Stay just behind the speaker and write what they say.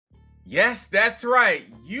Yes, that's right.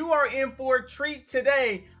 You are in for a treat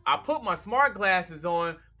today. I put my smart glasses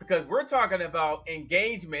on because we're talking about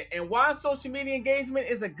engagement and why social media engagement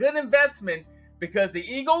is a good investment because the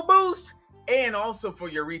ego boost and also for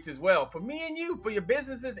your reach as well. For me and you, for your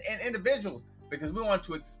businesses and individuals, because we want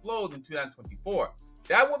to explode in 2024.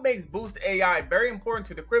 That's what makes Boost AI very important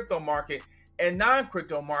to the crypto market and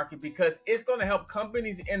non-crypto market because it's going to help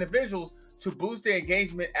companies and individuals to boost their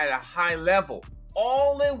engagement at a high level.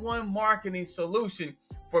 All-in-one marketing solution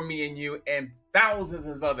for me and you and thousands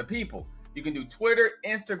of other people. You can do Twitter,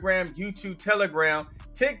 Instagram, YouTube, Telegram,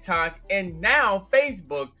 TikTok, and now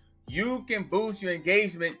Facebook. You can boost your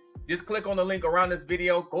engagement. Just click on the link around this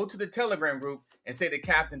video, go to the Telegram group, and say the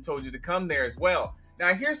captain told you to come there as well.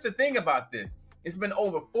 Now, here's the thing about this. It's been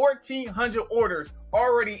over 1,400 orders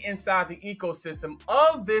already inside the ecosystem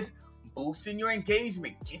of this boosting your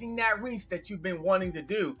engagement, getting that reach that you've been wanting to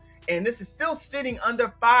do. And this is still sitting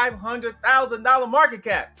under $500,000 market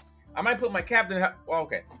cap. I might put my captain, well,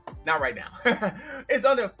 okay, not right now. It's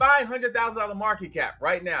under $500,000 market cap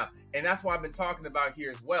right now. And that's what I've been talking about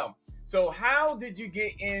here as well. So how did you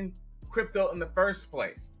get in crypto in the first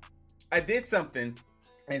place? I did something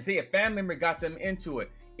and see a family member got them into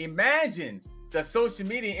it. Imagine the social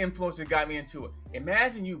media influencer got me into it.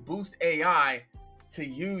 Imagine you boost AI to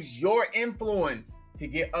use your influence to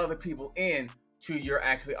get other people in to your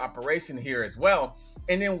actually operation here as well.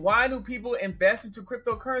 And then why do people invest into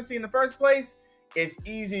cryptocurrency in the first place? It's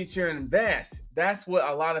easy to invest. That's what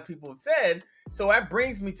a lot of people have said. So that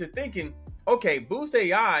brings me to thinking, okay, Boost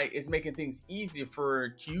AI is making things easier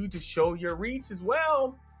for you to show your reach as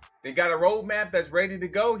well. They got a roadmap that's ready to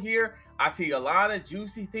go here. I see a lot of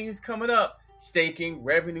juicy things coming up. Staking,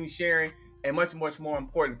 revenue sharing, and much more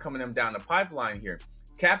important coming them down the pipeline here.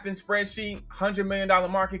 Captain spreadsheet, $100 million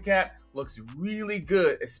market cap looks really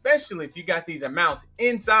good, especially if you got these amounts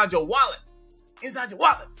inside your wallet.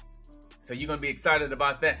 So you're gonna be excited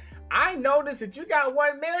about that. I noticed if you got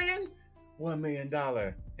 $1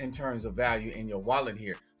 million in terms of value in your wallet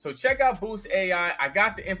here. So check out Boost AI. I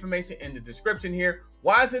got the information in the description here.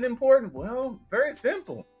 Why is it important? Well, very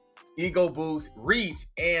simple. Ego boost, reach,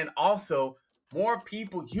 and also more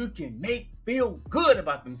people you can make feel good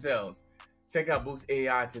about themselves. Check out Boost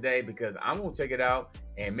AI today because I'm going to check it out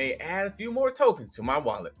and may add a few more tokens to my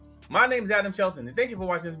wallet. My name is Adam Shelton, and thank you for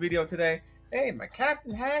watching this video today. Hey, my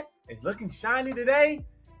captain hat is looking shiny today,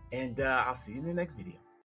 and I'll see you in the next video.